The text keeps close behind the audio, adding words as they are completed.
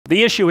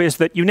The issue is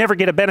that you never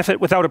get a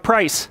benefit without a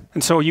price.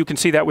 And so you can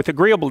see that with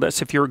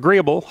agreeableness. If you're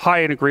agreeable, high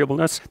in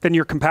agreeableness, then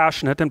you're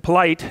compassionate and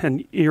polite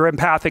and you're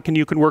empathic and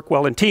you can work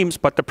well in teams.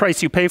 But the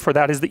price you pay for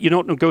that is that you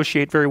don't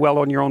negotiate very well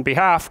on your own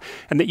behalf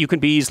and that you can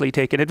be easily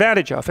taken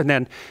advantage of. And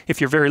then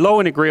if you're very low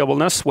in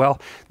agreeableness, well,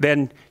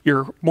 then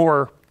you're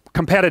more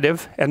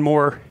competitive and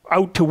more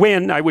out to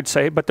win, I would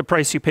say, but the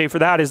price you pay for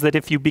that is that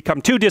if you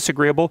become too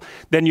disagreeable,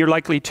 then you're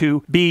likely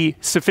to be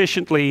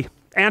sufficiently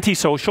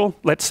antisocial,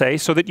 let's say,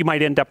 so that you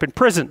might end up in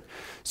prison.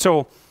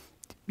 So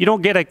you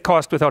don't get a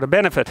cost without a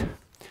benefit.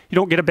 You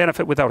don't get a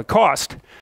benefit without a cost.